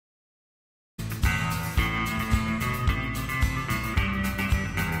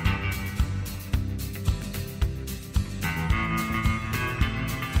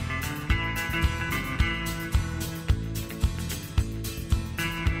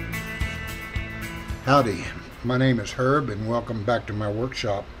Howdy, my name is Herb and welcome back to my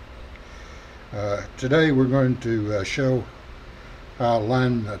workshop. Today we're going to show how to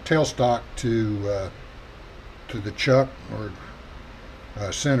line the tailstock to the chuck or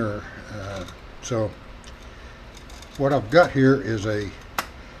center. So what I've got here is a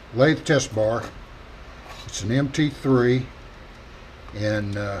lathe test bar. It's an MT3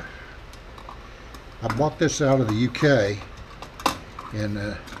 and I bought this out of the UK,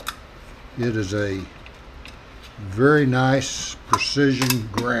 and it is a very nice precision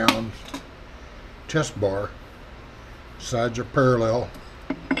ground test bar. Sides are parallel,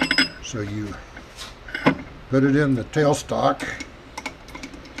 so you put it in the tailstock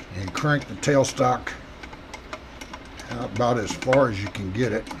and crank the tailstock out about as far as you can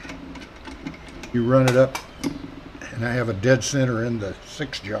get it. You run it up, and I have a dead center in the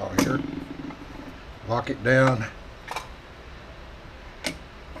 6-jaw here. Lock it down,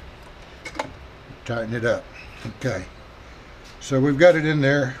 tighten it up. Okay, so we've got it in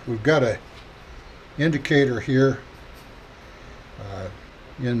there. We've got a indicator here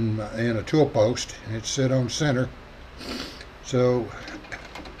in a tool post, and it's set on center. So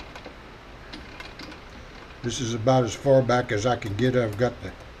this is about as far back as I can get. I've got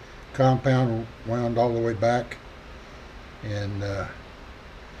the compound wound all the way back, and I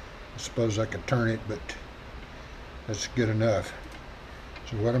suppose I could turn it, but that's good enough.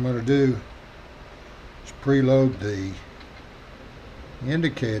 So what I'm going to do is preload the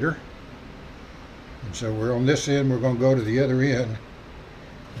indicator, and so we're on this end. We're going to go to the other end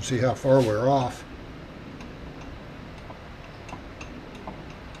and see how far we're off.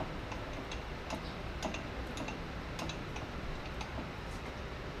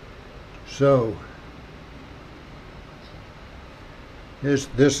 So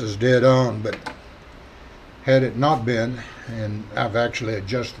this is dead on, but had it not been, and I've actually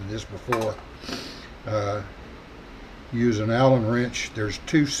adjusted this before, use an Allen wrench. There's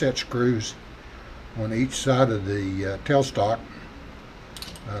 2 set screws on each side of the tailstock.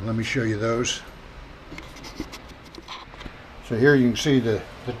 Let me show you those. So here you can see the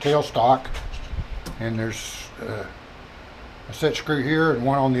tailstock, and there's a set screw here and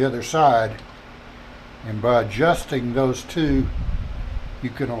one on the other side, and by adjusting those 2 you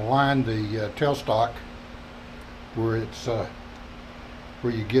can align the tailstock where it's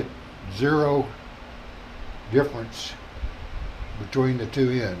where you get 0 difference between the 2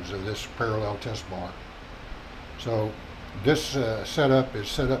 ends of this parallel test bar. So this setup is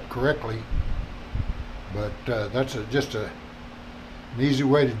set up correctly, but that's just an easy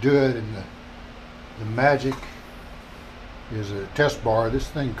way to do it. And the magic is a test bar. This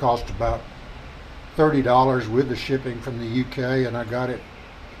thing cost about $30 with the shipping from the UK, and I got it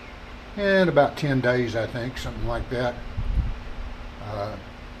in about 10 days, I think, something like that. I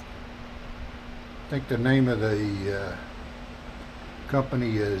think the name of the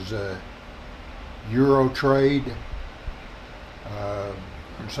company is Euro Trade, or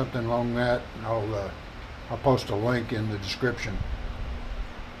something along that. I'll post a link in the description.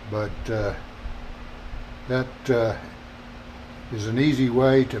 But that is an easy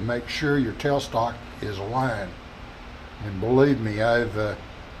way to make sure your tailstock is aligned. And believe me, I've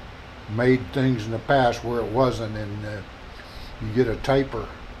made things in the past where it wasn't, and you get a taper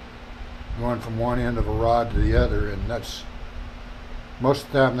going from one end of a rod to the other, and that's most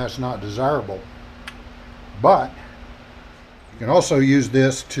of the time that's not desirable. But you can also use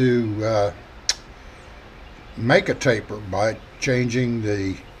this to make a taper by changing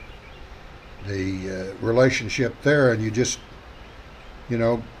the relationship there, and you just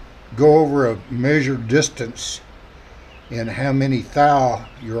go over a measured distance and how many thou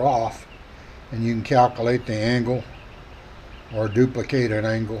you're off, and you can calculate the angle or duplicate an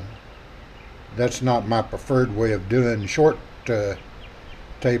angle. That's not my preferred way of doing short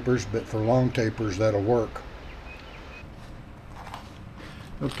tapers, but for long tapers that'll work.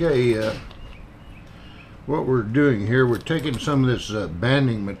 Okay, what we're doing here, we're taking some of this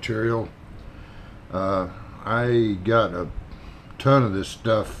banding material. I got a ton of this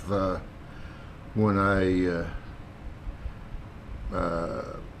stuff when I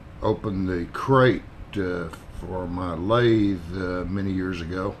opened the crate for my lathe many years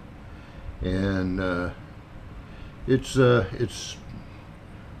ago, and it's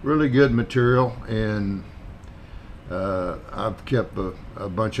really good material, and I've kept a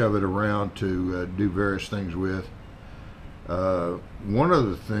bunch of it around to do various things with. One of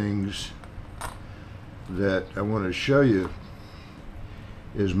the things that I want to show you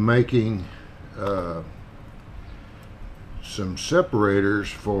is making some separators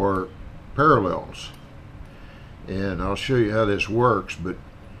for parallels, and I'll show you how this works. But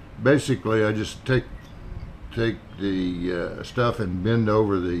basically I just take the stuff and bend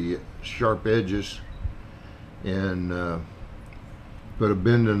over the sharp edges and put a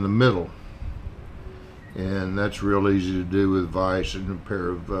bend in the middle, and that's real easy to do with vise and a pair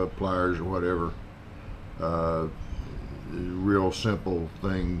of pliers or whatever. Real simple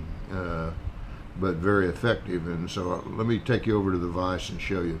thing, but very effective. And so let me take you over to the vise and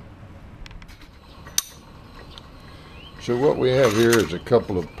show you. So what we have here is a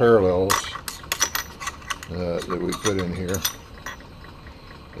couple of parallels that we put in here,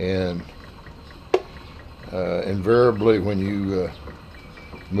 and invariably when you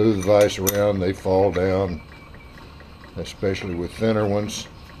move the vise around, they fall down, especially with thinner ones.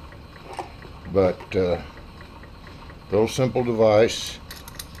 But real simple device,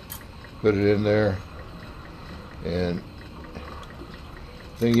 put it in there, and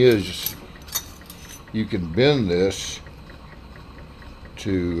thing is, you can bend this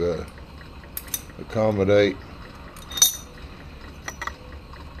to accommodate.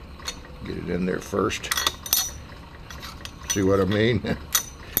 Get it in there first. See what I mean?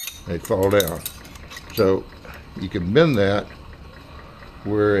 They fall down. So you can bend that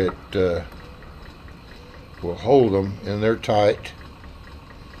where it will hold them, and they're tight.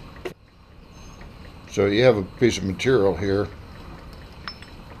 So you have a piece of material here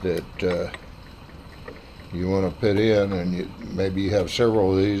that you want to put in, and maybe you have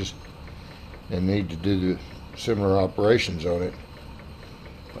several of these and need to do similar operations on it.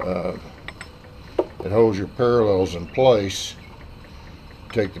 It holds your parallels in place.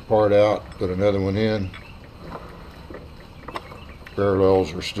 Take the part out, put another one in.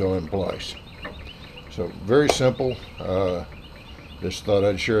 Parallels are still in place. So very simple. Just thought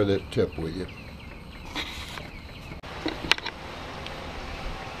I'd share that tip with you.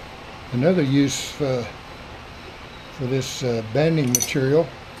 Another use for this banding material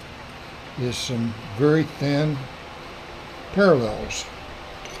is some very thin parallels.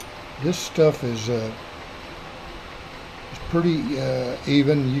 This stuff is pretty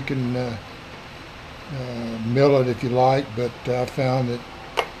even. You can mill it if you like, but I found that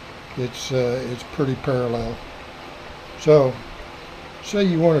it's pretty parallel. So say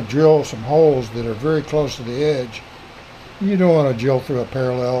you want to drill some holes that are very close to the edge. You don't want to drill through a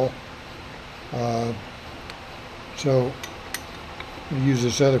parallel. So we'll use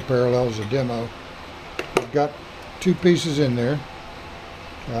this other parallel as a demo. I've got two pieces in there.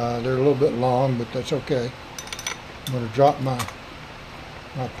 They're a little bit long, but that's okay. I'm going to drop my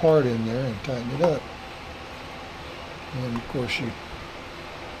part in there and tighten it up. And of course you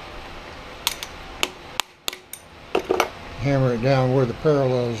hammer it down where the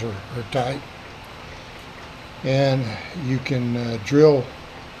parallels are tight. And you can drill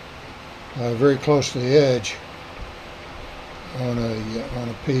very close to the edge on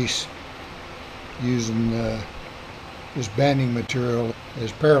a piece using this banding material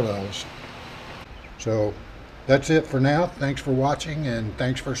as parallels. So that's it for now. Thanks for watching, and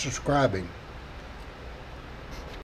thanks for subscribing.